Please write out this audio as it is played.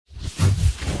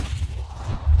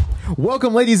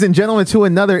Welcome, ladies and gentlemen, to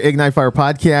another Ignite Fire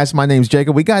podcast. My name's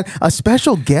Jacob. We got a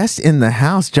special guest in the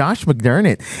house, Josh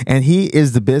McDermott, and he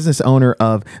is the business owner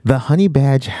of the Honey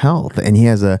Badge Health, and he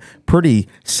has a pretty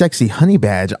sexy honey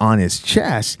badge on his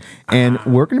chest, and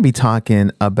we're going to be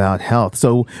talking about health.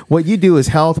 So what you do is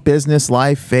health, business,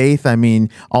 life, faith,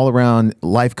 all around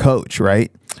life coach, right?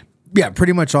 Yeah,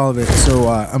 pretty much all of it. So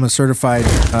I'm a certified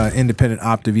independent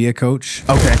Optavia coach.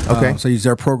 Okay. So I use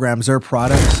their programs, their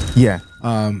products. Yeah.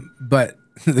 But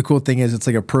the cool thing is it's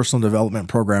like a personal development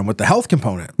program with the health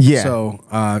component. Yeah. So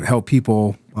help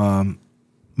people,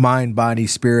 mind, body,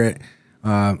 spirit,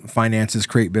 finances,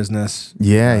 create business.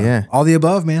 Yeah. All the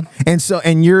above, man. And so,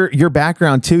 and your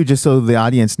background too, just so the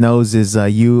audience knows, is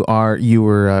you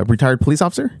were a retired police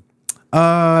officer?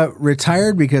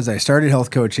 Retired because I started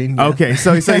health coaching. Yeah. Okay,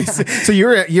 so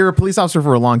you're a police officer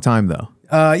for a long time though.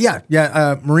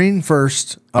 Yeah. Marine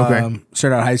first. Okay.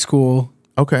 Started out of high school.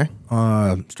 Okay.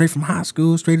 Straight from high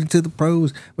school, straight into the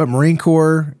pros. But Marine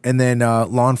Corps, and then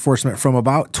law enforcement from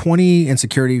about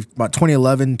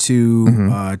 2011 to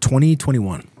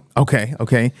 2021.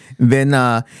 Okay. Then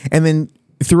and then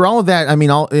through all of that,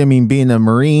 being a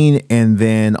Marine and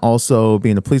then also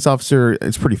being a police officer,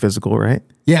 it's pretty physical, right?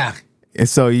 Yeah. And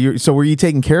so were you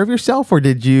taking care of yourself, or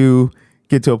did you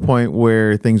get to a point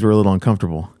where things were a little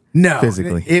uncomfortable? No,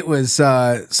 physically. It was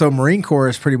so Marine Corps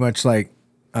is pretty much like,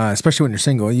 especially when you're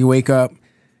single, you wake up,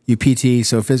 you PT,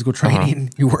 so physical training,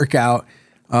 you work out,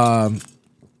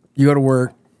 you go to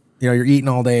work, you're eating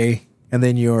all day, and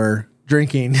then you're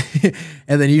drinking,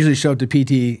 and then you usually show up to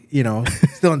PT,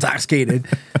 still intoxicated.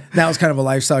 That was kind of a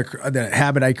lifestyle, the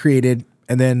habit I created.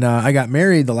 And then I got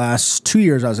married the last 2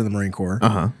 years I was in the Marine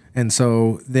Corps. And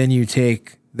so then you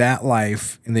take that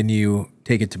life and then you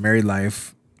take it to married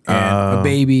life and a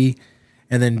baby,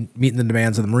 and then meeting the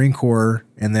demands of the Marine Corps.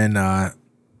 And then I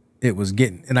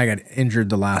got injured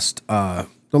the last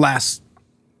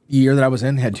year that I was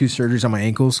in, had 2 surgeries on my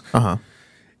ankles.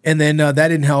 And then that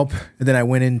didn't help. And then I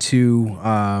went into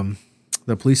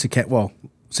the police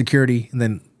security, and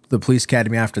then the police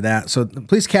academy after that. So the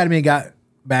police academy got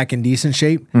back in decent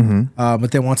shape.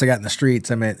 But then once I got in the streets,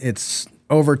 it's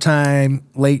overtime,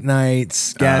 late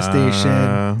nights, gas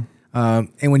station.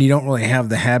 And when you don't really have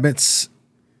the habits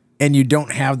and you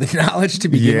don't have the knowledge to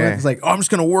begin with, it's like, oh, I'm just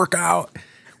going to work out.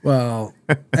 Well,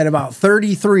 at about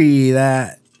 33,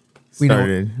 that, when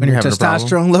your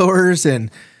testosterone lowers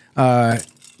and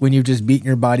when you've just beaten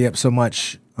your body up so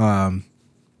much, it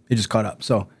just caught up.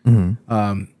 So,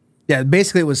 yeah,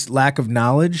 basically it was lack of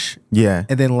knowledge. Yeah.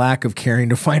 And then lack of caring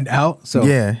to find out. So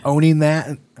owning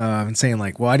that and saying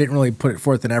like, well, I didn't really put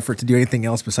forth an effort to do anything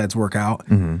else besides work out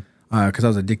because I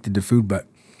was addicted to food. But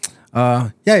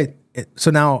so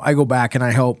now I go back and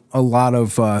I help a lot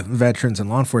of veterans and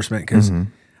law enforcement because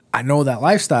I know that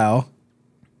lifestyle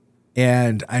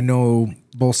and I know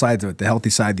both sides of it, the healthy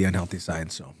side, the unhealthy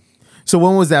side. So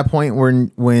when was that point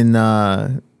when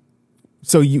was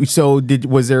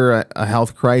there a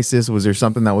health crisis? Was there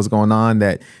something that was going on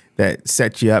that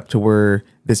set you up to where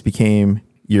this became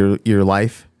your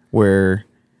life? When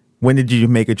did you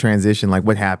make a transition? Like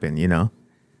what happened,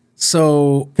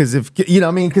 So,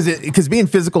 because being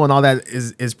physical and all that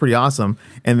is pretty awesome.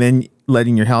 And then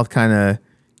letting your health kind of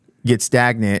get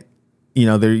stagnant,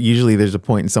 there's a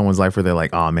point in someone's life where they're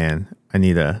like, oh man,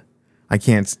 I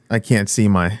can't see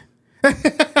my,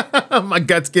 my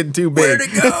gut's getting too big. Where'd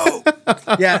it go?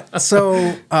 Yeah.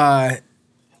 So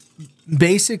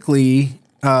basically,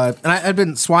 and I've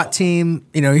been SWAT team,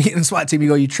 in SWAT team,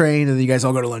 you train, and then you guys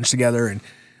all go to lunch together, and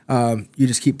you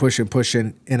just keep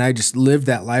pushing. And I just lived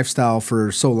that lifestyle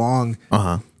for so long.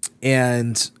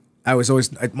 And I was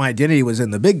always, my identity was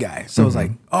in the big guy. So I was like,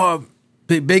 oh,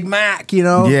 Big Mac,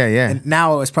 Yeah. And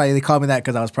now they called me that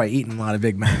because I was probably eating a lot of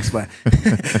Big Macs, but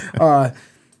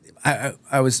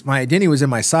my identity was in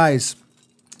my size.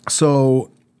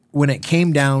 So when it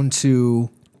came down to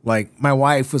like, my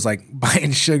wife was like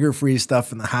buying sugar-free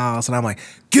stuff in the house, and I'm like,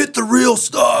 get the real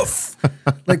stuff.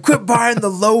 Like, quit buying the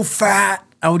low fat.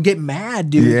 I would get mad,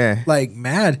 dude. Yeah. Like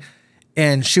mad.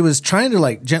 And she was trying to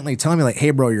like gently tell me like,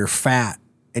 hey bro, you're fat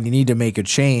and you need to make a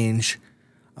change.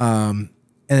 And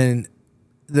then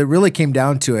that really came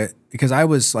down to it because I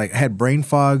was like, I had brain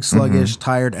fog, sluggish,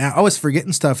 tired. And I was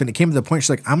forgetting stuff. And it came to the point, she's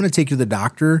like, I'm going to take you to the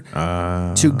doctor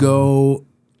to go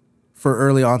for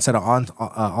early onset of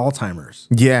Alzheimer's.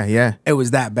 Yeah. It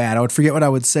was that bad. I would forget what I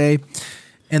would say.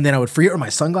 And then I would forget where my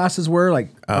sunglasses were, like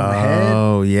on my head.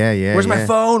 Oh, yeah. Where's my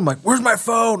phone? I'm like, where's my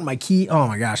phone? My key. Oh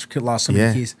my gosh, I lost so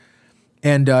many keys.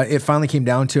 And it finally came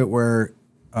down to it where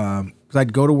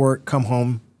I'd go to work, come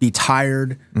home, be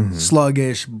tired,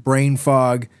 sluggish, brain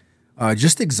fog,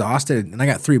 just exhausted. And I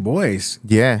got 3 boys.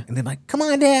 Yeah. And they're like, come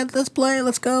on, Dad, let's play,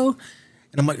 let's go.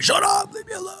 And I'm like, shut up, leave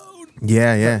me alone.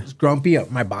 Yeah, yeah. I was grumpy.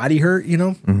 My body hurt, you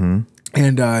know? Mm-hmm.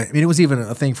 And I mean, it was even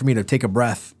a thing for me to take a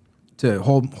breath, to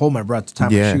hold my breath, to tie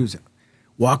my shoes,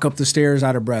 walk up the stairs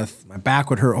out of breath. My back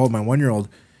would hurt, hold my 1-year-old.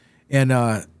 And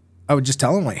I would just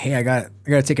tell him, like, hey, I got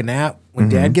to take a nap. When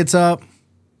Dad gets up,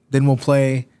 then we'll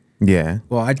play. Yeah.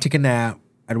 Well, I'd take a nap.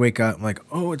 I'd wake up. I'm like,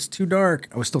 oh, it's too dark.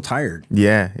 I was still tired.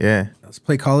 Yeah, yeah. Let's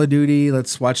play Call of Duty.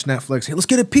 Let's watch Netflix. Hey, let's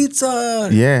get a pizza.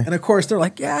 Yeah. And of course, they're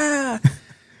like, yeah.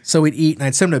 So we'd eat, and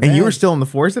I'd send them to bed. And you were still in the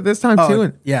force at this time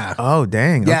too? Yeah. Oh,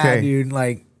 dang. Yeah, okay. dude.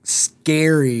 Like,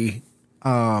 scary,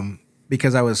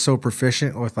 because I was so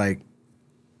proficient with, like,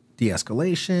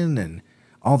 de-escalation and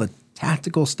all the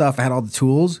tactical stuff. I had all the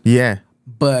tools. Yeah.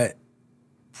 But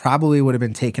probably would have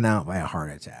been taken out by a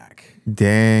heart attack.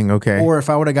 Dang, okay. Or if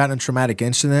I would have gotten a traumatic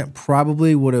incident,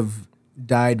 probably would have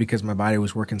died because my body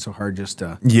was working so hard just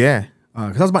to... Yeah.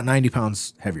 Because I was about 90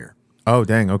 pounds heavier. Oh,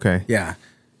 dang, okay. Yeah.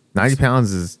 90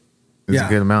 pounds is a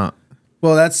good amount.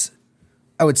 Well,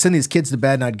 I would send these kids to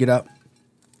bed and I'd get up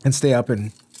and stay up,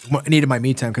 and I needed my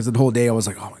me time because the whole day I was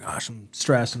like, oh my gosh, I'm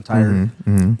stressed, I'm tired.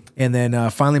 And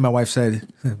then finally my wife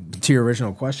said, to your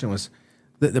original question, was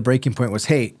the breaking point was,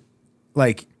 hey,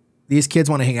 like, these kids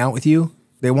want to hang out with you.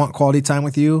 They want quality time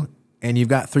with you, and you've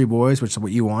got 3 boys, which is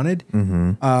what you wanted.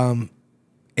 And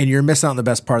you're missing out on the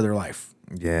best part of their life.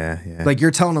 Yeah, yeah. Like,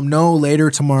 you're telling them no, later,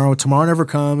 tomorrow. Tomorrow never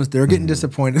comes. They're getting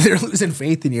disappointed. They're losing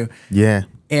faith in you. Yeah.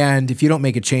 And if you don't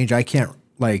make a change, I can't,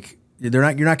 like, you're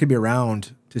not going to be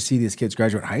around to see these kids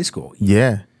graduate high school.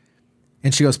 Yeah.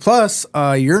 And she goes, plus,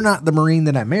 you're not the Marine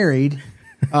that I married.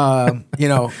 You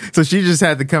know. So she just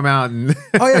had to come out and...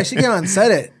 Oh, yeah. She came out and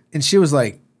said it. And she was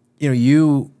like, you know,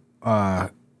 you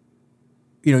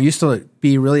used to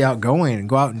be really outgoing and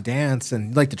go out and dance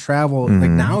and like to travel. Like,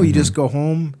 now you just go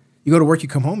home, you go to work, you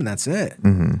come home, and that's it.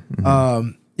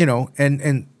 You know,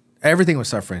 and everything was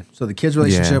suffering. So the kids'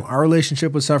 relationship, our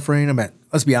relationship was suffering. I mean,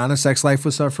 let's be honest, sex life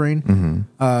was suffering.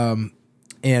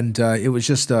 And it was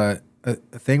just a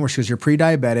thing where she goes, you're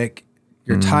pre-diabetic,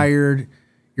 you're tired,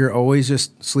 you're always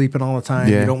just sleeping all the time.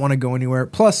 You don't want to go anywhere.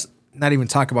 Plus, not even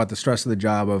talk about the stress of the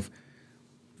job of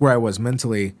where I was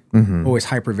mentally, always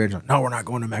hyper vigilant. No, we're not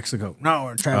going to Mexico. No,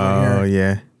 we're traveling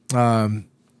here. Oh, yeah.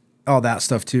 All that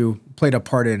stuff too played a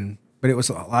part in, but a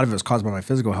lot of it was caused by my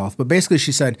physical health. But basically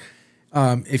she said,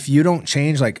 if you don't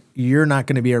change, like, you're not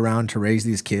going to be around to raise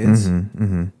these kids,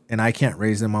 and I can't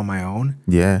raise them on my own.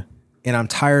 Yeah. And I'm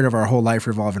tired of our whole life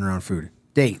revolving around food,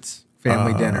 dates,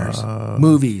 family dinners,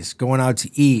 movies, going out to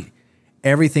eat.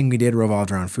 Everything we did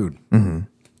revolved around food.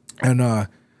 And,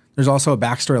 there's also a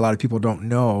backstory a lot of people don't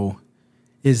know,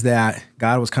 is that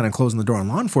God was kind of closing the door on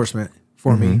law enforcement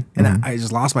for me, and I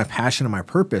just lost my passion and my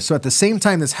purpose. So at the same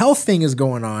time this health thing is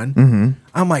going on,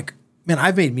 I'm like, man,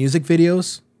 I've made music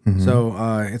videos. So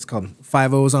it's called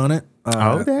 5 O's on it.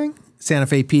 Oh, dang. Santa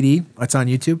Fe PD. It's on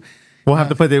YouTube. We'll have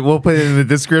to put it. We'll put it in the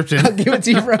description. I'll give it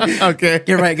to you, bro. Okay.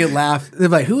 You're right. Good laugh. They're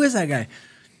like, who is that guy?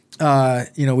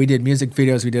 You know, we did music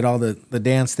videos. We did all the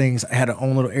dance things. I had a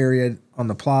own little area on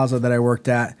the plaza that I worked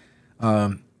at.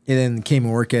 And then came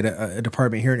and worked at a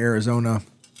department here in Arizona.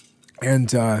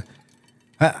 And I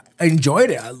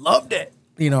enjoyed it. I loved it.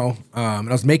 You know, I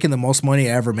was making the most money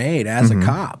I ever made as a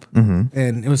cop.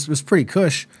 And it was pretty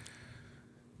cush.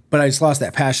 But I just lost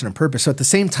that passion and purpose. So at the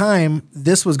same time,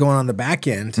 this was going on the back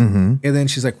end. And then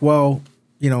she's like, well,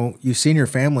 you know, you've seen your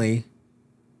family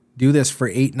do this for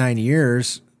 8-9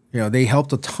 years. You know, they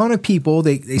helped a ton of people.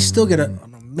 They still get an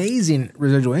amazing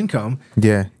residual income.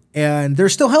 Yeah. And they're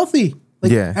still healthy.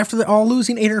 Like, after they're all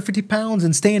losing 850 pounds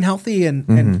and staying healthy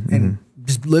and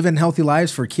just living healthy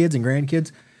lives for kids and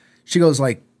grandkids. She goes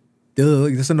like, duh,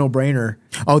 this is a no-brainer.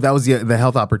 Oh, that was the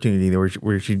health opportunity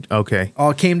where she, okay.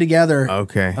 All came together.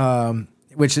 Okay.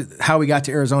 Which is how we got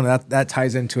to Arizona. That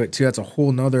ties into it too. That's a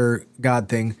whole nother God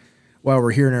thing while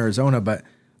we're here in Arizona. But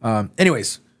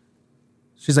anyways,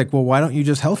 she's like, well, why don't you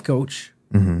just health coach?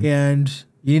 And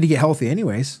you need to get healthy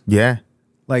anyways. Yeah.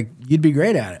 Like, you'd be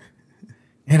great at it.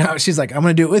 And she's like, I'm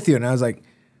going to do it with you. And I was like,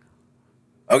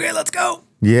 okay, let's go.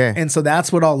 Yeah. And so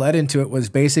that's what all led into it, was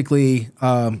basically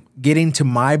getting to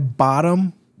my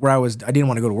bottom where I didn't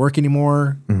want to go to work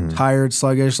anymore, tired,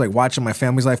 sluggish, like watching my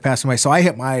family's life pass away. So I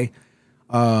hit my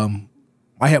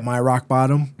rock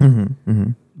bottom,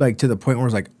 like to the point where it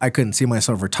was like, I couldn't see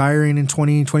myself retiring in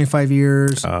 20, 25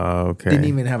 years. Oh, okay. Didn't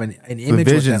even have an image.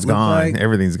 The vision's gone. Like.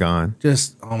 Everything's gone.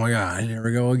 Just, oh my God, here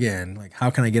we go again. Like,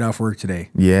 how can I get off work today?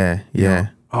 Yeah. Yeah. You know,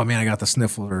 oh man, I got the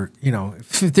sniffle, or, you know,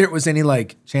 if there was any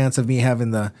like chance of me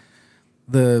having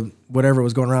the whatever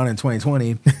was going around in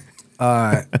 2020,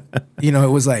 you know,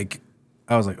 it was like,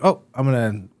 I was like, oh, I'm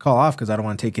gonna call off because I don't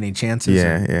want to take any chances.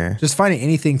 Yeah, yeah. Just finding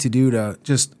anything to do to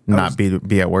just not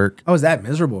be at work. I was that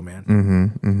miserable,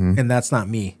 man. And that's not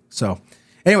me. So,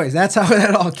 anyways, that's how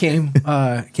that all came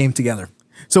together.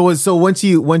 So once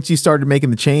you started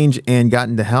making the change and got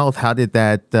into health, how did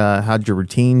how'd your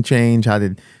routine change?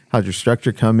 How'd your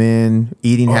structure come in?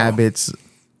 Eating habits,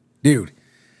 dude.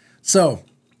 So,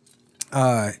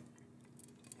 I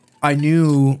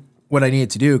knew what I needed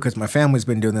to do because my family's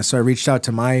been doing this. So I reached out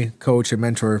to my coach and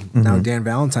mentor, now Dan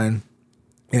Valentine,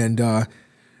 and I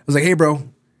was like, "Hey, bro,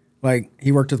 like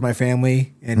he worked with my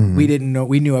family, and we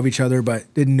knew of each other,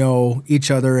 but didn't know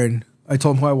each other." And I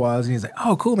told him who I was, and he's like,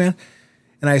 "Oh, cool, man."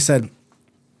 And I said,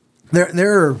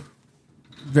 "They're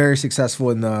very successful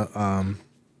in the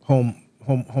home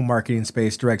marketing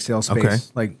space, direct sales space. Okay.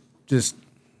 Like, just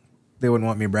they wouldn't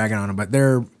want me bragging on them, but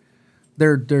they're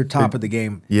top of the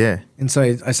game." Yeah. And so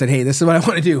I said, "Hey, this is what I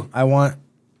want to do. I want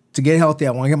to get healthy.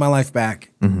 I want to get my life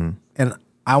back, and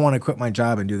I want to quit my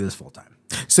job and do this full time."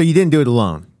 So you didn't do it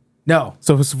alone. No.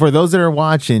 So for those that are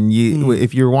watching,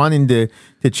 if you're wanting to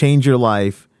change your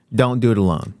life, don't do it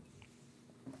alone.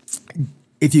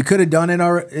 If you could have done it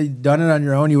on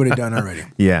your own, you would have done it already.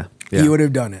 Yeah. You would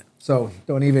have done it. So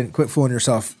don't even quit fooling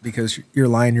yourself because you're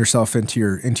lying yourself into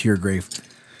your grave.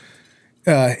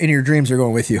 And your dreams are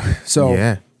going with you. So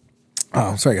yeah.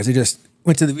 Oh, sorry guys. I just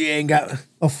went to the VA and got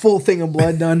a full thing of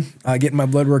blood done. Getting my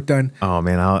blood work done. Oh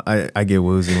man, I get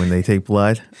woozy when they take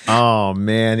blood. Oh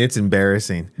man, it's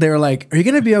embarrassing. They were like, "Are you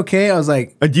gonna be okay?" I was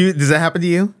like, does that happen to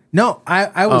you? No,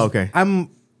 I was. Oh, okay. I'm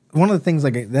one of the things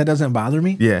like that doesn't bother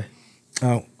me. Yeah.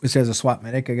 Which as a SWAT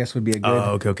medic, I guess would be a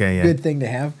good, yeah. good thing to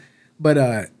have. But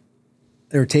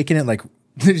they were taking it like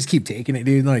they just keep taking it,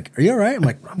 dude. Like, "Are you all right?" I'm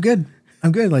like, "I'm good.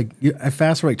 I'm good." Like, I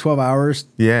fast for like 12 hours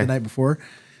the night before,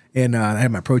 and I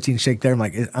had my protein shake there. I'm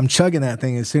like, I'm chugging that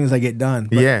thing as soon as I get done.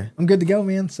 But yeah, I'm good to go,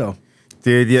 man. So,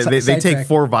 dude, yeah, they take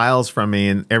 4 vials from me,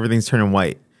 and everything's turning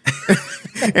white.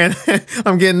 And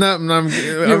I'm getting up, and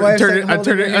I'm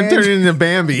turning into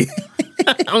Bambi.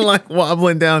 I'm like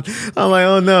wobbling down. I'm like,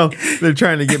 oh no, they're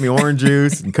trying to get me orange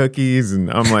juice and cookies,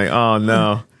 and I'm like, oh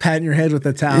no. Patting your head with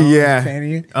a towel.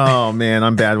 Yeah. Oh man,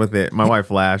 I'm bad with it. My wife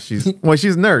laughs. She's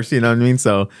a nurse, you know what I mean?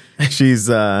 So she's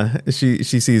she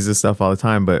sees this stuff all the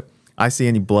time, but I see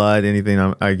any blood, anything,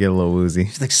 I get a little woozy.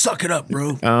 She's like, "Suck it up,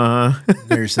 bro."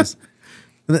 Nurse says,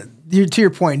 to your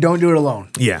point, don't do it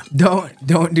alone. Yeah.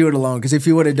 Don't do it alone, because if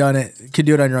you would have done it, could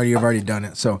do it on your own, you've already done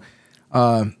it. So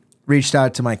reached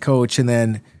out to my coach, and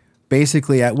then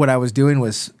basically what I was doing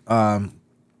was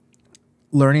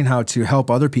learning how to help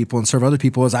other people and serve other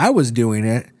people as I was doing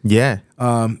it. Yeah.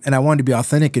 And I wanted to be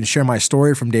authentic and share my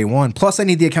story from day one. Plus, I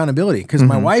need the accountability because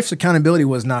my wife's accountability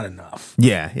was not enough.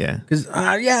 Yeah, yeah. Because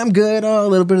I'm good. A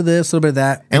little bit of this, a little bit of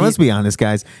that. And let's be honest,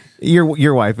 guys.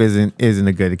 Your wife isn't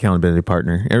a good accountability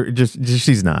partner. Just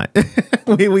she's not.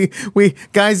 we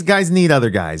guys need other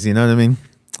guys. You know what I mean?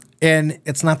 And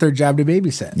it's not their job to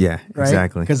babysit. Yeah, right?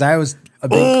 Exactly. Because I was a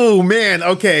big... Oh man.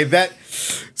 Okay.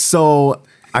 So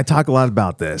I talk a lot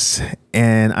about this,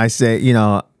 and I say,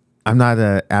 I'm not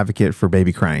an advocate for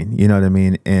baby crying. You know what I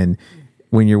mean? And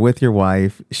when you're with your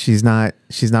wife, she's not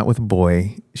with a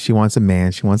boy. She wants a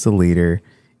man. She wants a leader.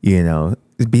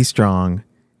 Be strong.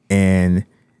 And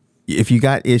if you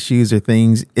got issues or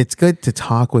things, it's good to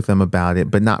talk with them about it,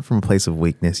 but not from a place of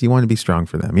weakness. You want to be strong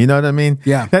for them. You know what I mean?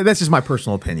 Yeah. That's just my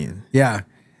personal opinion. Yeah.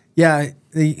 Yeah.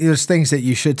 There's things that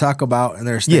you should talk about, and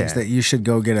there's things that you should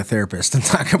go get a therapist and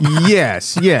talk about.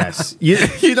 Yes.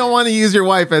 You don't want to use your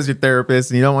wife as your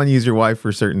therapist, and you don't want to use your wife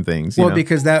for certain things. Well,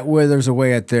 because that way there's a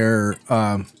way at their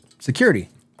security.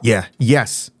 Yeah.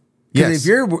 Yes. Because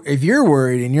if you're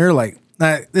worried and you're like,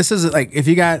 this is like, if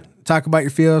you got talk about your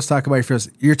feels,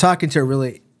 you're talking to a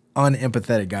really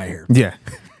unempathetic guy here. Yeah.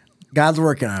 God's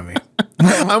working on me.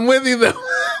 I'm with you though.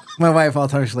 My wife all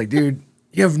the time, she's like, "Dude,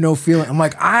 you have no feeling." I'm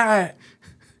like, I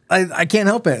can't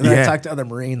help it. And I talk to other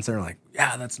Marines, they're like,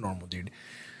 "Yeah, that's normal, dude."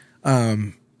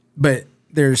 But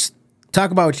there's talk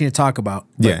about what you need to talk about.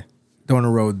 Yeah. Don't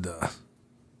erode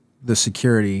the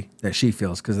security that she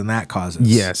feels, because then that causes.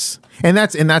 Yes. And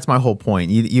that's my whole point.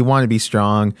 You want to be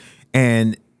strong,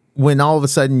 and when all of a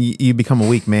sudden you become a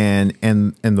weak man,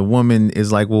 and the woman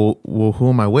is like, well, who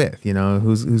am I with?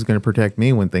 Who's going to protect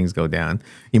me when things go down,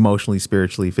 emotionally,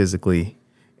 spiritually, physically?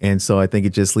 And so I think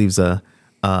it just leaves it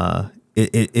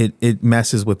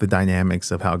messes with the dynamics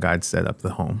of how God set up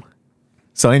the home.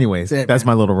 So anyways, that's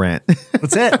my little rant.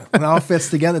 That's it. It all fits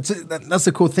together. That's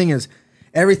the cool thing, is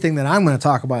everything that I'm going to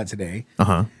talk about today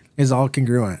is all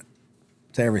congruent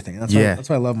to everything. That's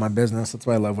why I love my business. That's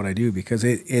why I love what I do, because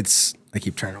it's, I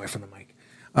keep turning away from the mic.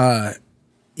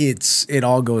 it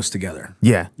all goes together.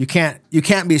 Yeah. You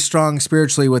can't be strong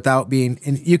spiritually without being,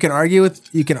 and you can argue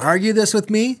this with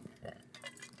me,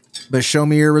 but show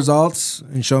me your results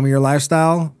and show me your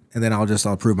lifestyle, and then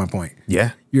I'll prove my point.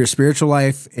 Yeah. Your spiritual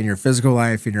life and your physical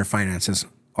life and your finances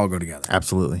all go together.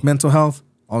 Absolutely. Mental health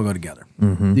all go together.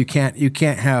 You can't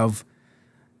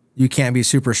be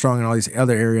super strong in all these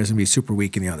other areas and be super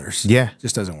weak in the others. Yeah. It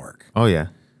just doesn't work. Oh yeah.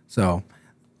 So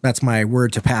that's my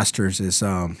word to pastors is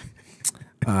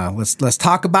let's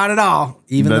talk about it all.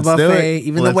 Even the buffet,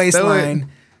 even the waistline.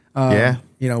 Yeah.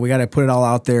 You know, we got to put it all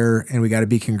out there and we got to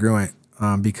be congruent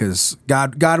because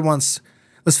God wants,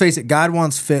 let's face it, God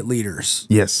wants fit leaders.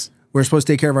 Yes. We're supposed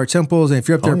to take care of our temples. And if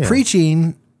you're up there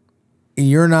preaching and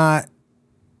you're not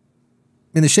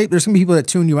in the shape, there's some people that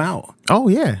tune you out. Oh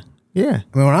yeah. Yeah.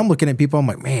 I mean, when I'm looking at people, I'm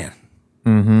like, man,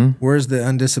 where's the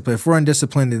undisciplined? If we're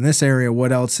undisciplined in this area,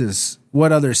 what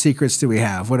other secrets do we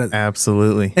have?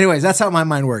 Absolutely. Anyways, that's how my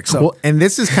mind works. So, well, and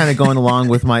this is kind of going along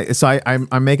with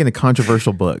I'm making a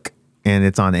controversial book, and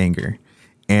it's on anger,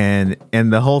 and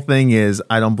the whole thing is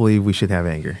I don't believe we should have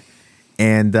anger,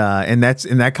 and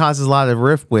that causes a lot of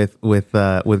rift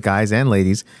with guys and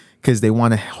ladies because they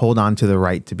want to hold on to the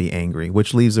right to be angry,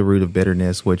 which leaves a root of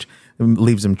bitterness, which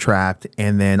leaves them trapped,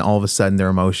 and then all of a sudden their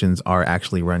emotions are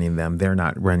actually running them. They're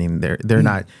not running they're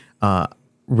not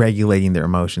regulating their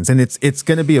emotions. And it's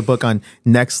going to be a book on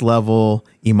next level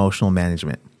emotional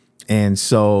management. And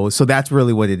so that's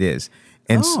really what it is.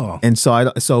 And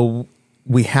so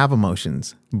we have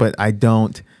emotions, but I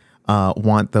don't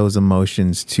want those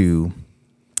emotions to,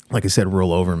 like I said,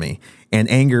 rule over me. And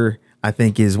anger, I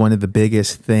think, is one of the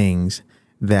biggest things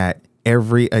that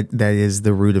that is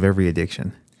the root of every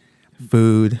addiction.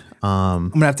 Food. I'm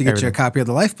gonna have to get you a copy of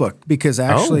the Life book because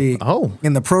actually,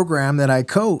 in the program that I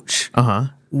coach,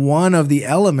 one of the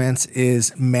elements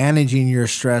is managing your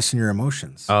stress and your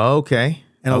emotions. Oh, okay.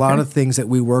 And a lot of things that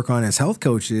we work on as health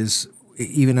coaches,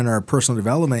 even in our personal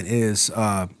development, is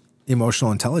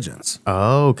emotional intelligence.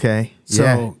 Oh, okay.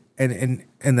 So and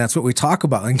that's what we talk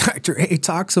about. And Dr. A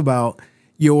talks about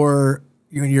your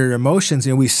emotions.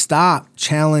 You know, we stop,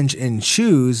 challenge, and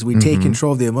choose. We take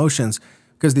control of the emotions.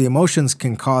 Because the emotions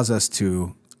can cause us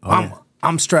to,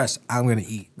 I'm stressed, I'm going to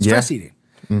eat. Stress eating.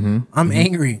 I'm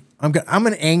angry. I'm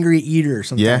an angry eater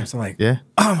sometimes. I'm like,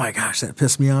 oh my gosh, that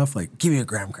pissed me off. Like, give me a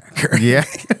graham cracker. Yeah.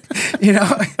 You know,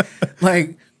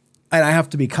 like, and I have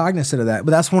to be cognizant of that.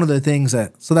 But that's one of the things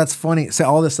so that's funny. So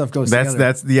all this stuff goes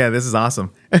together. This is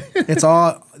awesome.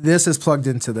 This is plugged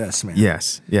into this, man.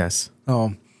 Yes.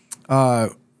 Can't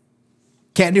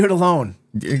do it alone.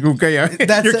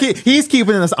 Okay, he's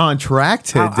keeping us on track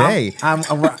today.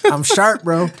 I'm sharp,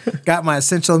 bro. Got my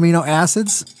essential amino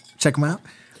acids. Check them out.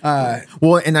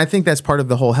 Well, and I think that's part of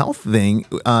the whole health thing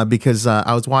because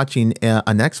I was watching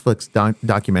a Netflix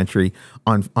documentary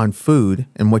on food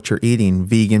and what you're eating,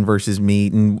 vegan versus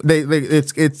meat, and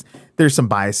there's some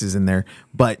biases in there.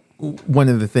 But one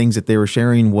of the things that they were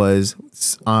sharing was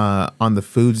on the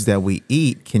foods that we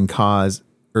eat can cause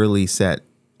early set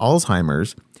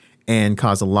Alzheimer's and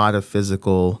cause a lot of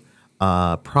physical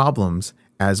problems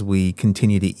as we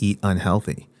continue to eat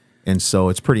unhealthy. And so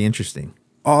it's pretty interesting.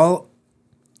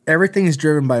 Everything is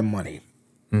driven by money.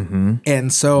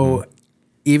 And so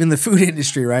even the food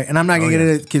industry, right? And I'm not going to get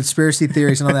into conspiracy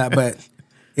theories and all that, but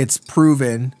it's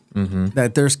proven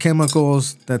that there's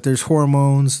chemicals, that there's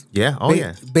hormones.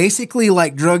 Yeah. Basically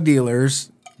like drug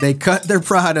dealers, they cut their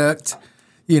product.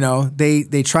 You know,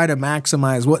 they try to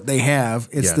maximize what they have.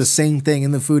 It's the same thing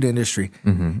in the food industry.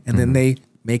 And then they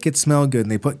make it smell good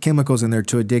and they put chemicals in there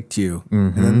to addict you.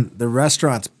 And then the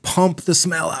restaurants pump the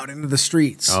smell out into the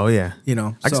streets. Oh, yeah. You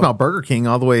know, I can smell Burger King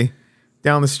all the way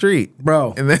down the street.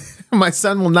 Bro. And then my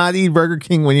son will not eat Burger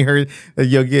King when he heard that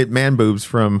you'll get man boobs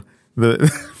from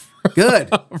the...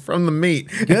 from the meat.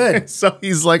 Good. So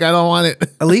he's like, I don't want it.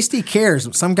 At least he cares.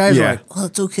 Some guys are like, well,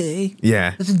 it's okay.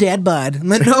 Yeah. It's a dad bod. I'm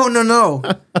like, no.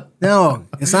 No,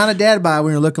 it's not a dad bod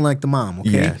when you're looking like the mom.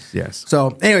 Okay. Yes.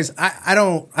 So anyways, I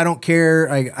don't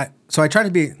care. So I try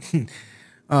to be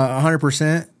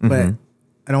 100%, but I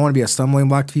don't want to be a stumbling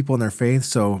block to people in their faith.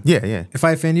 So yeah. If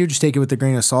I offend you, just take it with a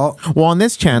grain of salt. Well, on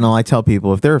this channel, I tell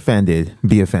people if they're offended,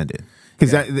 be offended.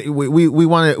 Because we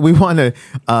want to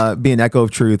be an echo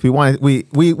of truth.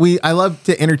 I love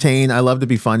to entertain. I love to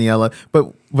be funny.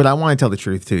 But I want to tell the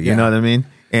truth too. You know what I mean?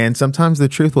 And sometimes the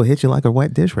truth will hit you like a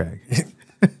wet dish rag.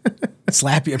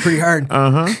 Slap you pretty hard.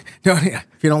 If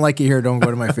you don't like it here, don't go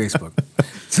to my Facebook.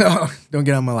 So don't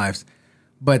get on my lives.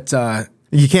 But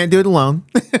you can't do it alone.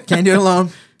 Can't do it alone.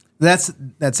 That's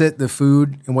it. The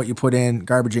food and what you put in,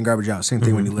 garbage in, garbage out. Same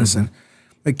thing when you listen.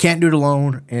 But can't do it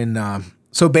alone. And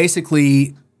so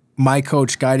basically, my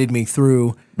coach guided me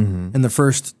through. In the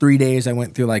first 3 days, I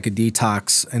went through like a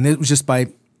detox, and it was just by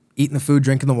eating the food,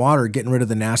 drinking the water, getting rid of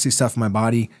the nasty stuff in my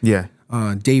body. Yeah.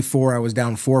 Day 4, I was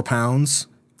down 4 pounds.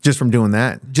 Just from doing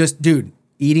that? Just, dude,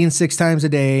 eating 6 times a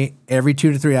day, every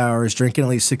 2 to 3 hours, drinking at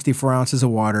least 64 ounces of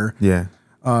water. Yeah.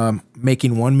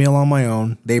 Making 1 meal on my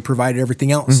own. They provided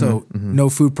everything else, so no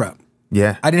food prep.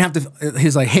 Yeah. I didn't have to.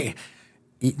 He's like, hey,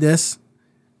 eat this,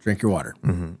 drink your water.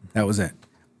 That was it.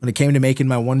 When it came to making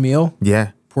my 1 meal,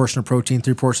 Yeah. portion of protein,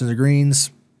 3 portions of greens,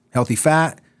 healthy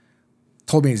fat,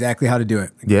 told me exactly how to do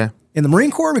it. Yeah. In the Marine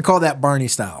Corps, we call that Barney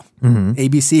style.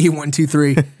 ABC, 1, 2,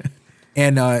 3.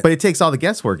 And But it takes all the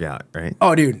guesswork out, right?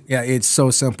 oh, dude, yeah, it's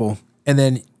so simple. And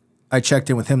then I checked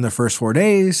in with him the first 4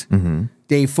 days.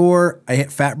 Day 4, I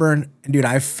hit fat burn, and dude,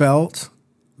 I felt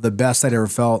the best I'd ever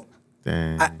felt.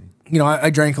 Dang. I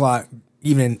drank a lot,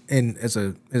 even in as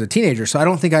a teenager, so I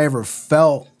don't think I ever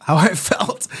felt how I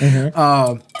felt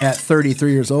at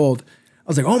 33 years old. I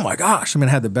was like, oh my gosh, I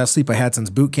had the best sleep I had since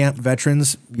boot camp.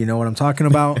 Veterans, you know what I'm talking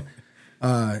about.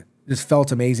 Just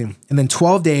felt amazing. And then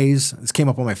 12 days, this came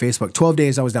up on my Facebook, 12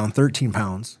 days I was down 13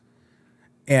 pounds.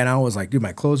 And I was like, dude,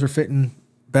 my clothes are fitting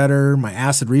better. My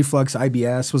acid reflux,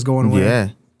 IBS was going away. Yeah.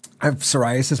 I have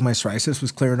psoriasis. My psoriasis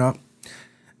was clearing up.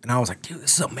 And I was like, dude,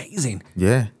 this is amazing.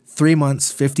 Yeah. 3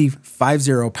 months, 50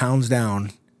 pounds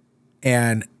down.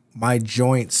 And my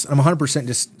joints, I'm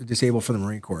 100% disabled from the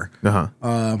Marine Corps.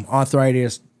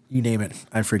 Arthritis, you name it.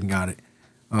 I freaking got it.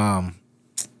 And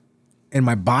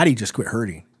my body just quit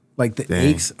hurting. Like the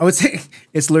aches, I would say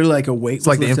it's literally like a weight. It's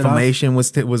like the inflammation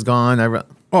was gone.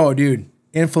 Oh, dude.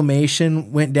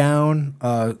 Inflammation went down,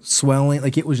 swelling.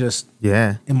 Like it was just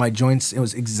in my joints. It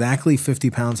was exactly 50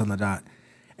 pounds on the dot.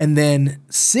 And then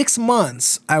 6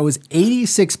 months, I was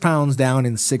 86 pounds down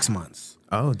in 6 months.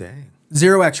 Oh, dang.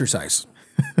 0 exercise.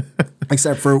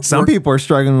 Except for some people are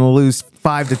struggling to lose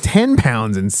 5 to 10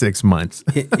 pounds in 6 months.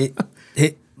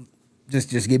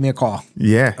 Just give me a call.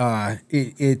 Yeah.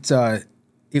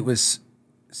 It was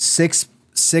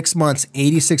six months,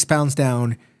 86 pounds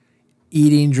down,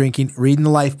 eating, drinking, reading the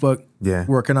life book,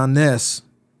 working on this.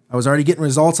 I was already getting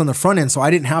results on the front end, so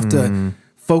I didn't have to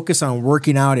focus on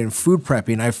working out and food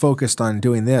prepping. I focused on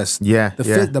doing this.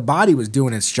 The body was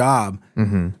doing its job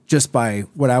just by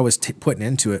what I was putting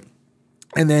into it.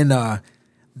 And then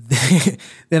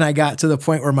then I got to the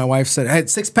point where my wife said, I had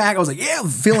 6-pack. I was like, yeah, I'm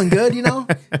feeling good, you know?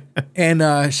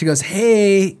 And she goes,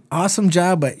 hey, awesome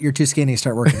job, but you're too skinny.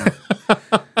 Start working out.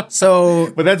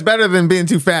 But that's better than being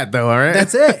too fat, though, all right?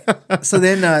 That's it. So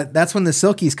then that's when the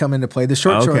silkies come into play, the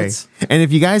short shorts. And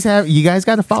if you guys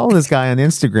got to follow this guy on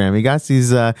Instagram. He got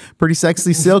these pretty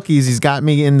sexy silkies. He's got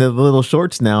me into the little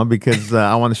shorts now because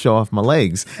I want to show off my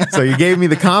legs. So you gave me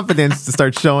the confidence to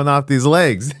start showing off these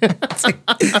legs.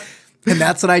 And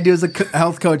that's what I do as a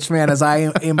health coach, man, as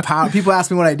I empower. People ask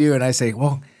me what I do, and I say,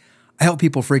 well, I help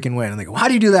people freaking win. And they go, well, how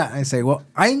do you do that? And I say, well,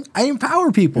 I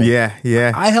empower people. Yeah.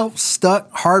 I help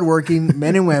stuck, hardworking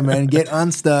men and women get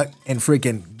unstuck and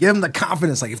freaking give them the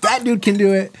confidence. Like, if that dude can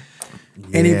do it,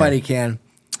 anybody can.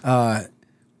 But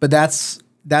that's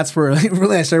where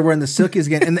really I started wearing the silkies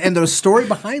again. And the story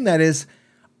behind that is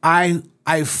I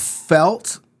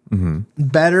felt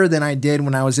better than I did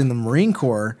when I was in the Marine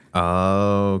Corps.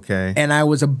 Oh, okay. And I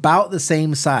was about the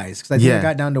same size because I think I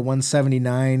got down to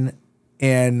 179.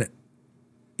 And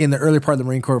in the early part of the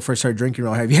Marine Corps, before I started drinking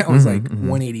real heavy, I was like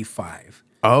 185.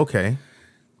 Oh, okay.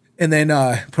 And then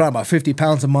put on about 50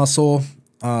 pounds of muscle,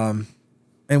 and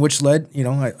which led,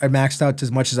 I maxed out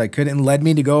as much as I could and led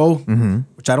me to go,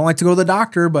 which I don't like to go to the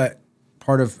doctor, but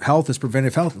part of health is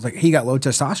preventive health. It's like, he got low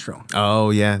testosterone.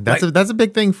 Oh, yeah. That's a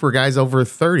big thing for guys over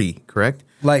 30, correct?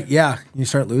 Like, yeah, you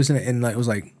start losing it. And I was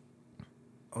like,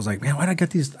 man, why did I get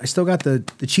these? I still got the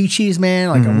chi-chis, man.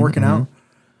 Like, I'm working out.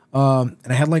 And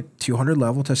I had like 200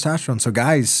 level testosterone. So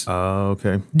guys,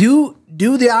 okay. Do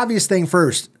the obvious thing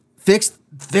first. Fix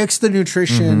the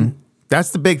nutrition. That's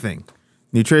the big thing.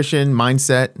 Nutrition,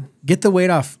 mindset. Get the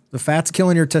weight off. The fat's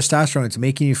killing your testosterone. It's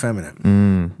making you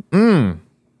feminine.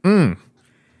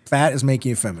 Fat is making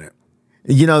you feminine.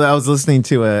 I was listening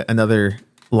to another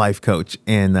life coach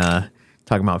and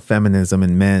talking about feminism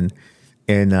and men.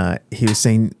 And he was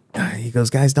saying, he goes,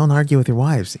 guys, don't argue with your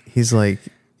wives. He's like,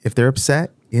 if they're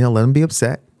upset, let them be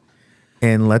upset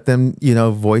and let them,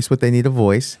 voice what they need to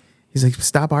voice. He's like,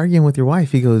 stop arguing with your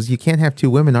wife. He goes, you can't have 2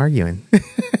 women arguing.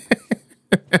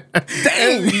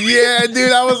 Dang. Yeah,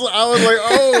 dude. I was like,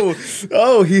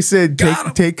 oh, he said,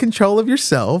 take control of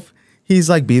yourself. He's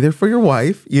like, be there for your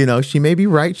wife. She may be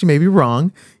right. She may be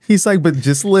wrong. He's like, but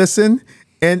just listen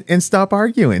and stop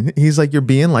arguing. He's like, you're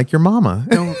being like your mama.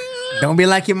 Don't be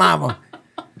like your mama.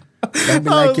 Don't be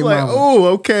like your mama. Oh,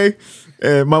 okay.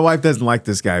 My wife doesn't like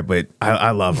this guy, but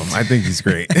I love him. I think he's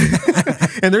great.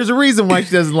 And there's a reason why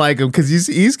she doesn't like him, because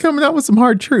he's coming out with some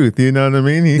hard truth. You know what I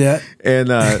mean? Yeah. And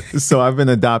so I've been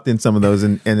adopting some of those,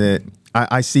 and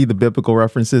I see the biblical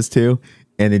references too,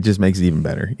 and it just makes it even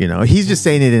better. You know, he's just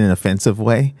saying it in an offensive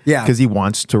way, because he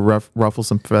wants to ruffle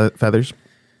some feathers,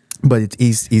 but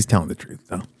he's telling the truth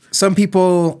though. Some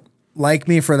people like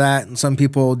me for that, and some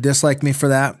people dislike me for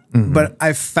that. But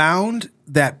I've found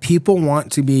that people want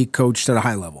to be coached at a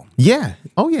high level. Yeah.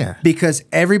 Oh yeah. Because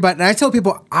everybody, and I tell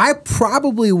people, I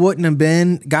probably wouldn't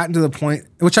have gotten to the point,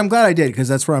 which I'm glad I did, because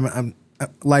that's where I'm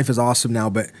life is awesome now.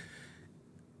 But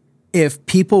if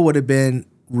people would have been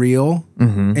real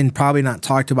and probably not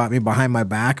talked about me behind my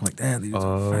back, I'm like, damn, these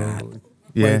are fat.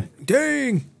 Yeah. Like,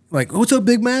 dang. Like, what's up,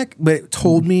 Big Mac? But it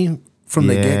told me from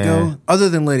the get-go, other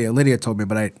than Lydia. Lydia told me,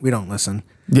 but we don't listen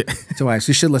to wives.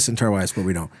 We should listen to our wives, but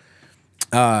we don't.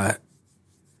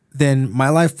 Then my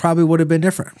life probably would have been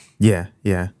different. Yeah,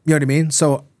 yeah. You know what I mean?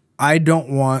 So I don't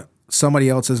want somebody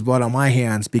else's blood on my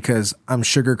hands because I'm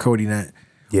sugarcoating it.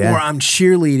 Yeah. Or I'm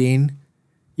cheerleading.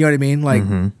 You know what I mean? Like,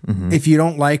 if you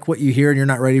don't like what you hear and you're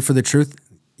not ready for the truth,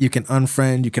 you can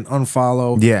unfriend, you can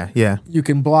unfollow. Yeah, yeah. You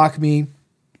can block me.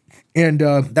 And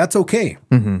that's okay.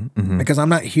 Because I'm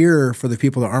not here for the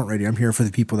people that aren't ready. I'm here for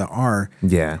the people that are.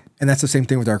 Yeah. And that's the same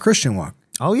thing with our Christian walk.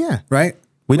 Oh, yeah. Right?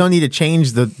 We don't need to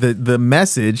change the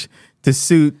message to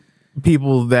suit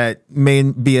people that may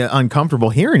be uncomfortable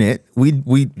hearing it.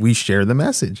 We share the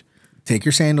message. Take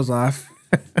your sandals off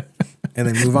and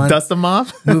then move on. Dust them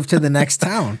off. Move to the next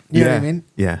town. You know what I mean?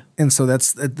 Yeah. And so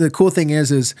that's the cool thing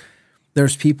is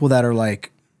there's people that are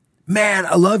like, man,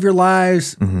 I love your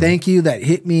lives. Thank you. That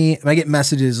hit me. I get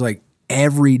messages like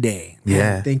every day.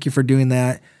 Yeah. Thank you for doing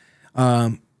that.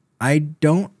 I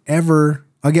don't ever,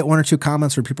 I'll get one or two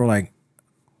comments where people are like,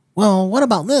 well, what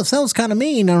about this? That was kind of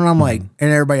mean. And I'm like, and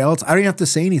everybody else, I don't even have to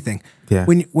say anything. Yeah.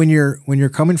 When you're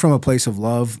coming from a place of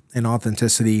love and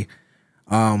authenticity,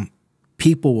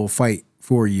 people will fight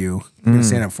for you and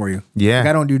stand up for you. Yeah. Like,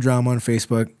 I don't do drama on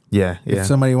Facebook. Yeah. If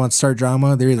somebody wants to start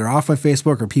drama, they're either off on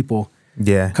Facebook or people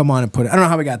come on and put it. I don't know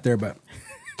how we got there, but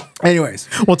anyways.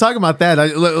 Well, talking about that,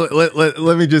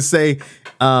 let me just say,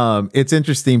 it's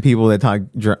interesting, people that talk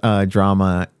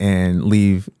drama and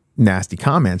leave nasty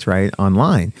comments right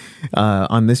online.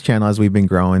 On this channel, as we've been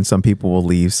growing, some people will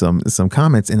leave some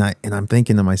comments, and I'm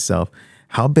thinking to myself,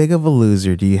 how big of a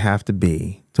loser do you have to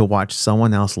be to watch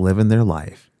someone else living their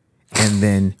life and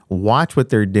then watch what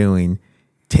they're doing,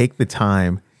 take the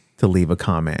time to leave a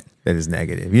comment that is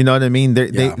negative? You know what I mean?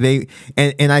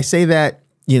 And I say that,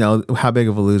 you know, how big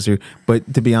of a loser,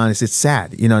 but to be honest, it's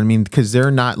sad, you know what I mean? Because they're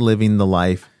not living the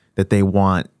life that they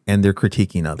want, and they're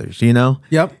critiquing others, you know?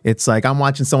 Yep. It's like, I'm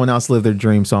watching someone else live their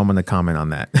dream, so I'm going to comment on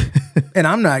that. And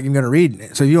I'm not even going to read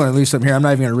it. So if you want to leave something here, I'm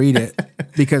not even going to read it,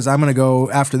 because I'm going to go,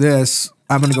 after this,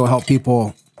 I'm going to go help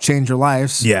people change their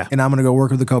lives. Yeah. And I'm going to go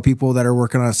work with a couple people that are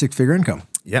working on a 6-figure income.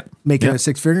 Yep. Making a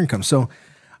 6-figure income. So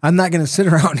I'm not going to sit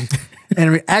around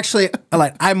and actually,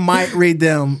 like, I might read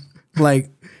them like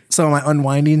some of my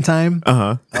unwinding time.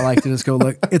 I like to just go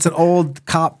look. It's an old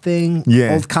cop thing,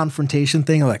 old confrontation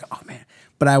thing. I'm like, oh man,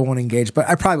 but I won't engage. But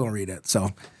I probably won't read it.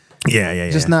 So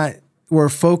just not where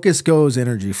focus goes,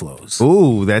 energy flows.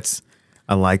 Ooh,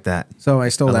 I like that. So I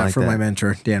stole that from my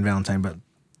mentor, Dan Valentine. But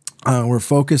where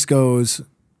focus goes,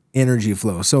 energy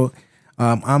flows. So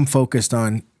I'm focused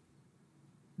on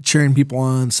cheering people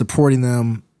on, supporting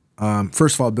them.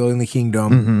 First of all, building the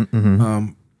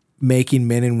kingdom, making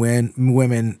men and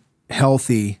women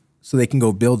healthy so they can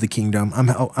go build the kingdom.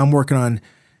 I'm working on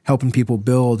helping people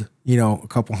build, you know, a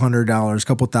couple $100, a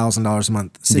couple $1,000 a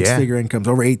month, 6-figure incomes,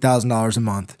 over $8,000 a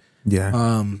month.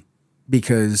 Yeah.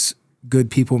 Because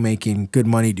good people making good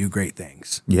money do great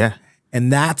things. Yeah.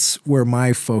 And that's where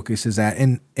my focus is at,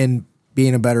 and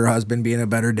being a better husband, being a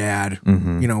better dad,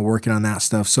 you know, working on that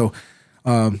stuff. So,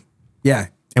 yeah.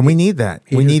 And we need that.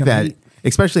 We need that,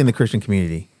 especially in the Christian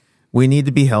community. We need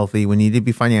to be healthy. We need to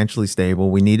be financially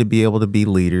stable. We need to be able to be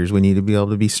leaders. We need to be able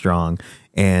to be strong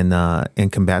and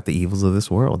combat the evils of this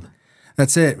world.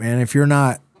 That's it, man. If you're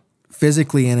not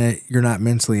physically in it, you're not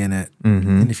mentally in it.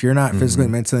 And if you're not physically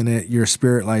and mentally in it, your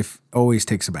spirit life always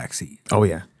takes a back seat. Oh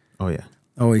yeah. Oh yeah.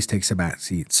 Always takes a back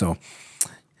seat. So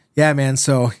yeah, man.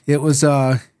 So it was,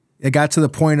 it got to the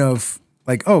point of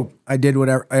like, oh, I did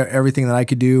everything that I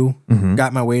could do,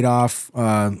 got my weight off,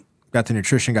 got the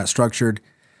nutrition, got structured.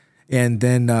 And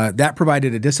then that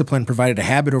provided a discipline, provided a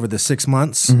habit over the 6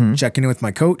 months, checking in with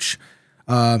my coach,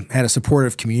 had a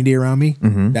supportive community around me.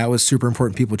 That was super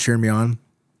important. People cheering me on.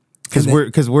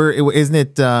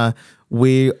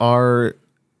 We are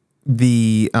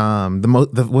what's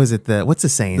the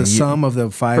saying? The sum of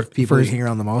the five people you hang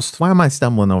around the most. Why am I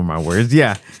stumbling over my words?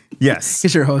 Yeah. Yes.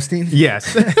 Because you're hosting.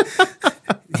 Yes.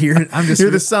 You're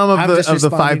the sum of the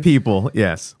five people.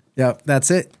 Yes. Yeah,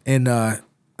 that's it. And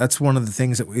that's one of the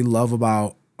things that we love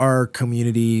about our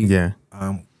community. Yeah.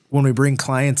 When we bring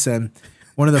clients in,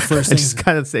 one of the first things. I just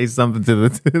gotta say something to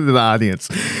the audience.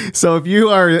 So if you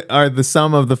are the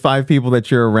sum of the five people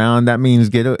that you're around, that means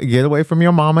get away from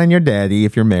your mama and your daddy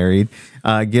if you're married.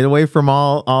 Get away from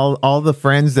all the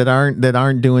friends that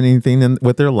aren't doing anything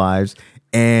with their lives,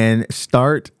 and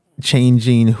start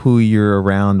changing who you're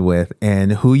around with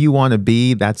and who you want to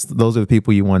be. Those are the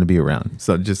people you want to be around.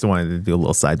 So just wanted to do a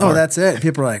little sidebar. Oh, that's it.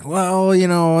 People are like, well,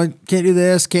 I can't do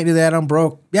this, can't do that. I'm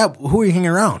broke. Yeah, who are you hanging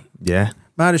around? Yeah,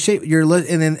 I'm out of shape.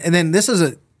 And then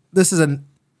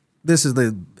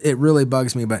it really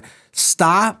bugs me. But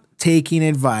stop taking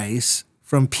advice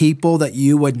from people that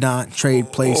you would not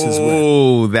trade places with.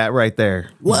 Oh, that right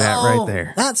there. Well, that right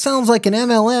there. That sounds like an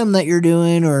MLM that you're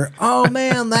doing, or oh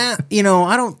man, that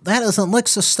doesn't look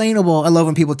sustainable. I love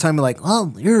when people tell me like,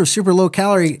 oh, you're super low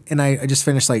calorie, and I just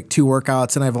finished like 2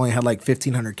 workouts and I've only had like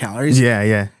 1,500 calories. Yeah,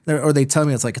 yeah. Or they tell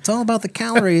me it's all about the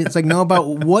calorie. It's like, no,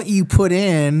 about what you put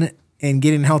in and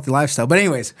getting a healthy lifestyle. But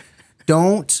anyways,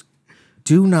 do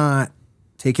not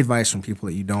take advice from people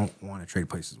that you don't want to trade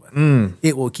places with.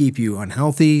 It will keep you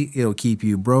unhealthy. It'll keep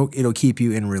you broke. It'll keep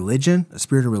you in religion, a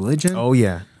spirit of religion. Oh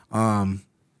yeah.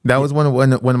 That was one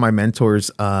of my mentors.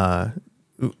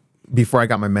 Before I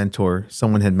got my mentor,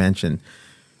 someone had mentioned,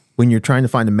 when you're trying to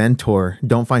find a mentor,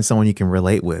 don't find someone you can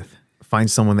relate with. Find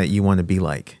someone that you want to be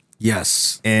like.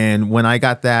 Yes. And when I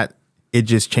got that, it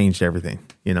just changed everything.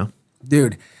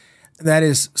 Dude, that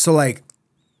is so like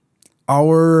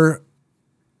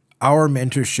our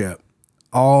mentorship,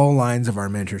 all lines of our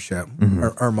mentorship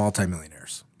are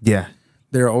multimillionaires. Yeah.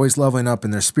 They're always leveling up in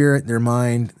their spirit, their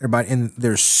mind, their body, and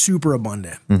they're super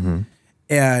abundant.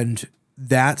 And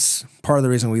that's part of the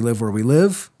reason we live where we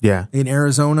live. Yeah. In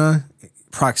Arizona,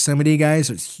 proximity, guys,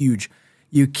 it's huge.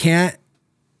 You can't,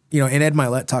 and Ed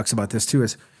Milet talks about this too,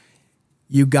 is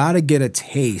you got to get a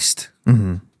taste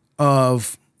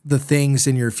of the things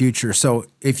in your future. So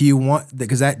if you want,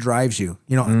 because that drives you,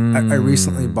 I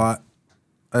recently bought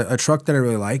a truck that I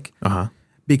really like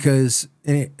because,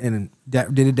 did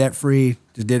it debt free,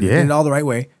 did it all the right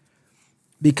way,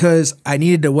 because I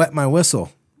needed to wet my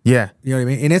whistle. Yeah. You know what I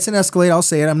mean? And it's an Escalade. I'll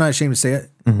say it. I'm not ashamed to say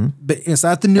it, but it's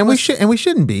not the newest. And we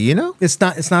shouldn't be, It's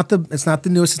not the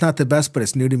newest. It's not the best, but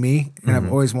it's new to me and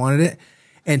I've always wanted it.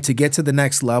 And to get to the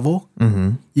next level,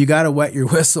 you got to wet your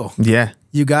whistle. Yeah.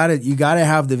 You gotta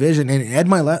have the vision. And Ed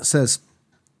Milet says,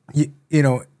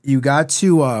 you got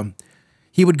to,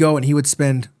 he would go and he would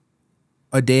spend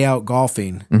a day out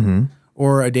golfing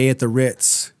or a day at the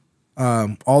Ritz,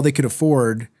 all they could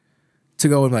afford to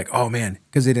go and like, oh man,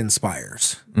 because it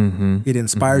inspires. It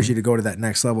inspires you to go to that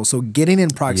next level. So getting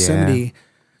in proximity,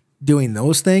 doing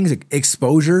those things,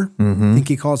 exposure, I think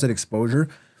he calls it exposure,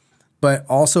 but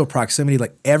also proximity.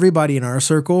 Like everybody in our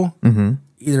circle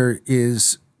either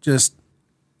is just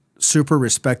super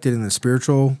respected in the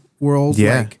spiritual world.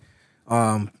 Like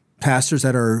pastors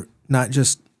that are not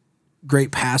just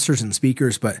great pastors and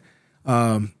speakers, but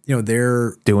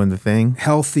they're doing the thing,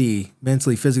 healthy,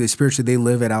 mentally, physically, spiritually. They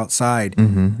live it outside.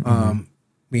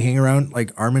 We hang around,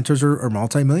 like our mentors are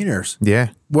multimillionaires. Yeah.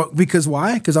 What? Because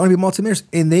why? Because I want to be multimillionaires,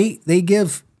 and they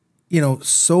give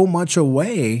so much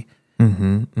away,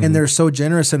 and they're so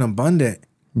generous and abundant.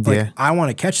 Like, I want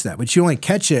to catch that, but you only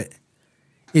catch it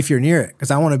if you're near it.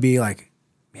 Because I want to be like,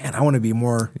 man, I want to be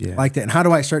more like that. And how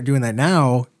do I start doing that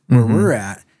now where we're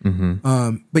at?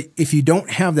 But if you don't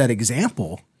have that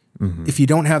example, if you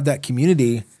don't have that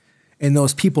community and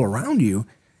those people around you,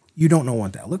 you don't know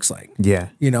what that looks like. Yeah.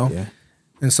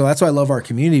 And so that's why I love our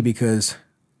community, because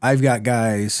I've got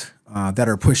guys that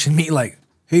are pushing me like,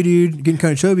 hey, dude, you're getting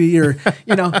kind of chubby. Or,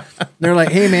 they're like,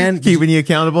 hey, man. Keeping you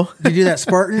accountable. Did you do that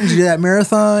Spartan? Did you do that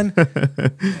marathon?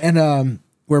 And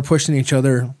we're pushing each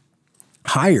other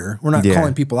higher. We're not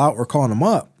calling people out. We're calling them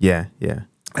up. Yeah.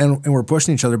 And we're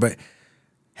pushing each other. But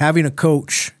having a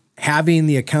coach, having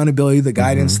the accountability, the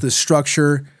guidance, the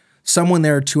structure, someone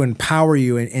there to empower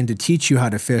you and to teach you how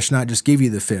to fish, not just give you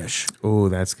the fish. Oh,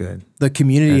 that's good. The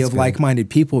community of like-minded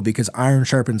people, because iron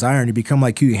sharpens iron. You become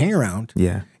like who you hang around.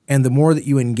 Yeah. And the more that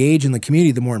you engage in the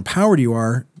community, the more empowered you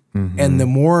are. And the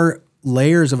more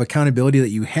layers of accountability that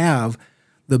you have,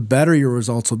 the better your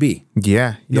results will be.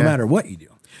 Yeah. No matter what you do.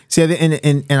 See,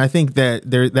 and I think that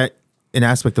that an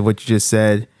aspect of what you just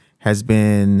said has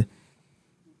been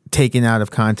taken out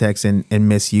of context and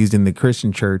misused in the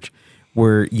Christian church,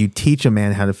 where you teach a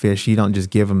man how to fish, you don't just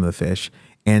give him the fish.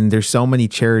 And there's so many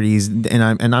charities, and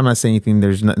I'm not saying anything.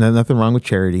 There's nothing wrong with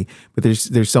charity, but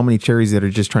there's so many charities that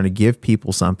are just trying to give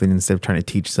people something instead of trying to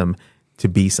teach them to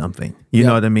be something. You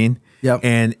know what I mean? Yep.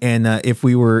 And if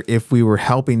we were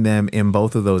helping them in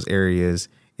both of those areas,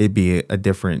 it'd be a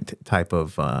different type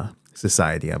of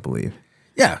society, I believe.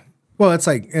 Yeah. Well, it's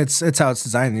like it's how it's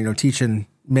designed. You know, teaching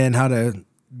men how to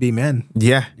be men.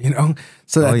 Yeah. You know,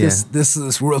 so that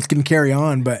this world can carry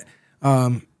on. But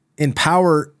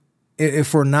empower.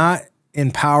 If we're not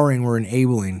empowering, we're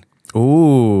enabling.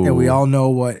 Ooh. And we all know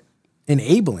what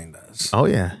enabling does. Oh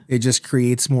yeah. It just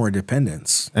creates more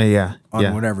dependence. Yeah.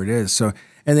 On whatever it is. So,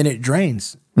 and then it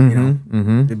drains. You know,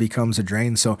 it becomes a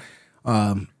drain. So,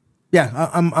 yeah,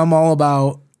 I'm all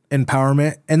about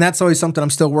empowerment, and that's always something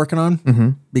I'm still working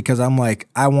on because I'm like,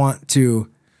 I want to.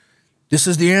 This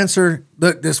is the answer.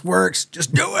 Look, this works.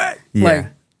 Just do it. Yeah. Like,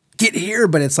 get here,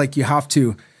 but it's like you have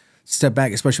to step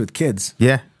back, especially with kids.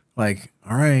 Yeah. Like,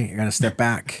 all right, you got to step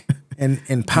back and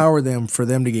empower them for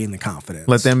them to gain the confidence.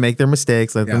 Let them make their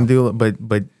mistakes. Let them do it,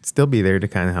 but still be there to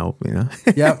kind of help. You know.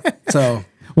 Yep. So,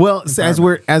 well, so as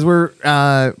we're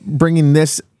bringing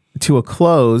this to a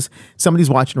close, somebody's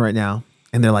watching right now,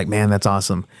 and they're like, "Man, that's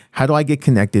awesome. How do I get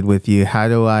connected with you? How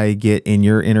do I get in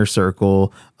your inner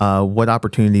circle? What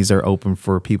opportunities are open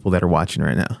for people that are watching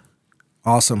right now?"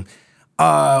 Awesome.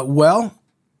 Well,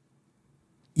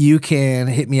 you can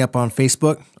hit me up on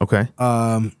Facebook. Okay.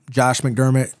 Josh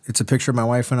McDermott. It's a picture of my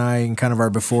wife and I and kind of our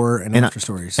before and after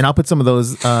stories. And I'll put some of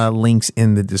those links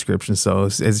in the description. So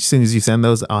as soon as you send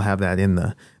those, I'll have that in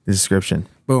the description.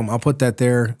 Boom. I'll put that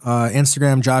there.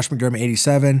 Instagram, Josh McDermott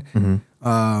 87.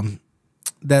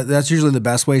 That's usually the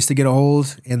best ways to get a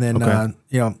hold. And then,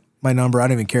 you know, my number, I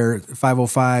don't even care,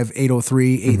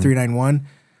 505-803-8391.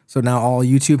 So now all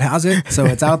YouTube has it. So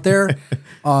it's out there.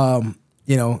 You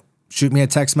know, shoot me a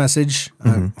text message.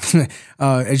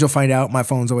 As you'll find out, my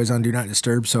phone's always on Do Not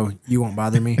Disturb, so you won't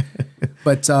bother me.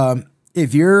 But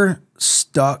if you're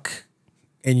stuck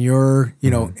and you're, you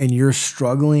know, and you're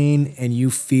struggling and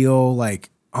you feel like,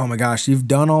 oh my gosh, you've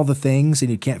done all the things and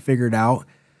you can't figure it out,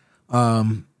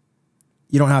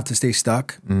 you don't have to stay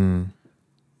stuck.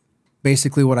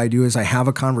 Basically what I do is I have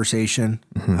a conversation.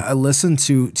 I listen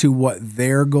to what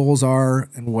their goals are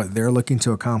and what they're looking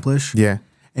to accomplish. Yeah.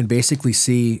 And basically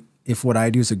see if what I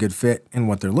do is a good fit and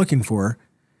what they're looking for.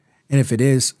 And if it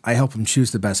is, I help them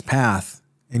choose the best path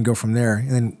and go from there.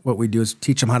 And then what we do is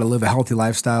teach them how to live a healthy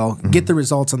lifestyle, get the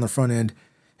results on the front end,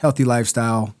 healthy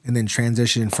lifestyle, and then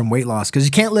transition from weight loss. Because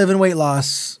you can't live in weight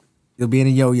loss. You'll be in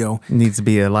a yo-yo. It needs to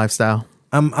be a lifestyle.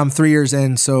 I'm 3 years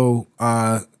in, so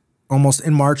almost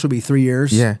in March will be 3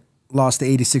 years. Yeah. Lost the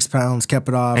 86 pounds, kept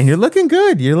it off. And you're looking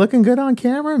good. You're looking good on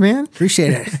camera, man.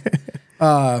 Appreciate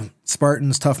it.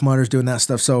 Spartans, Tough Mudders, doing that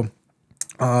stuff. So,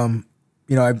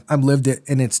 you know, I've lived it,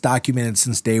 and it's documented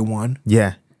since day one.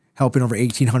 Yeah. Helping over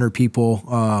 1,800 people.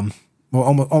 Well,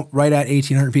 almost right at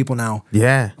 1,800 people now.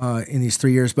 Yeah. In these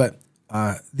 3 years. But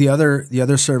the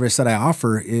other service that I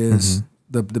offer is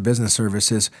the business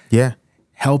services. Yeah.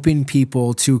 Helping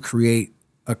people to create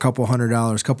a couple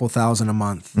 $100, couple thousand a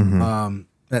month.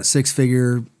 That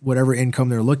six-figure, whatever income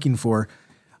they're looking for,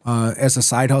 as a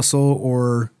side hustle,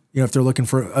 or you know, if they're looking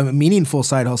for a meaningful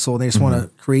side hustle, they just want to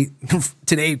create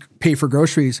today, pay for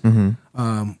groceries,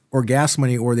 or gas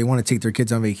money, or they want to take their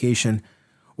kids on vacation,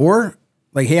 or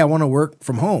like, hey, I want to work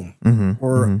from home,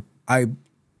 or I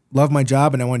love my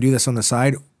job and I want to do this on the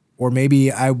side, or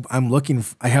maybe I'm looking,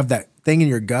 I have that thing in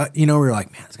your gut, you know, where you're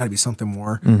like, man, it's got to be something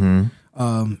more, and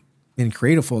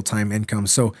create a full-time income.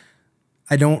 So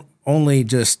I don't only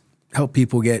just help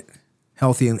people get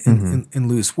healthy and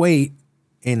lose weight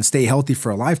and stay healthy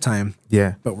for a lifetime.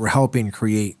 Yeah. But we're helping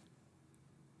create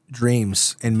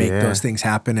dreams and make those things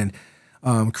happen,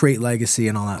 and create legacy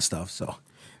and all that stuff. So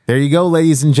there you go,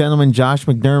 ladies and gentlemen, Josh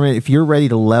McDermott. If you're ready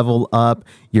to level up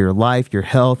your life, your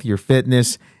health, your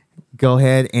fitness, go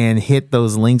ahead and hit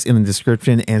those links in the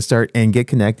description and start and get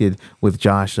connected with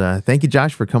Josh. Thank you,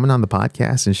 Josh, for coming on the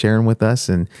podcast and sharing with us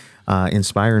and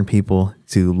inspiring people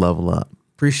to level up.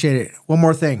 Appreciate it. One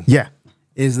more thing. Yeah.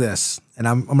 Is this, and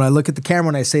I'm going to look at the camera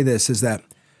when I say this, is that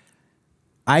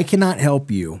I cannot help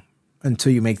you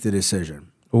until you make the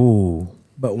decision. Ooh.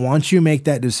 But once you make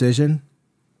that decision,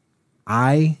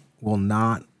 I will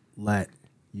not let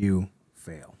you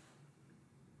fail.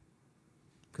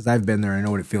 Because I've been there. I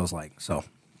know what it feels like. So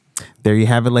there you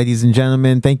have it, ladies and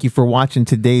gentlemen. Thank you for watching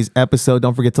today's episode.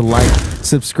 Don't forget to like,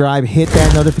 subscribe, hit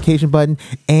that notification button.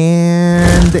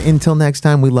 And until next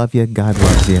time, we love you. God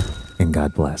loves you. And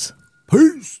God bless.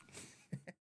 Peace.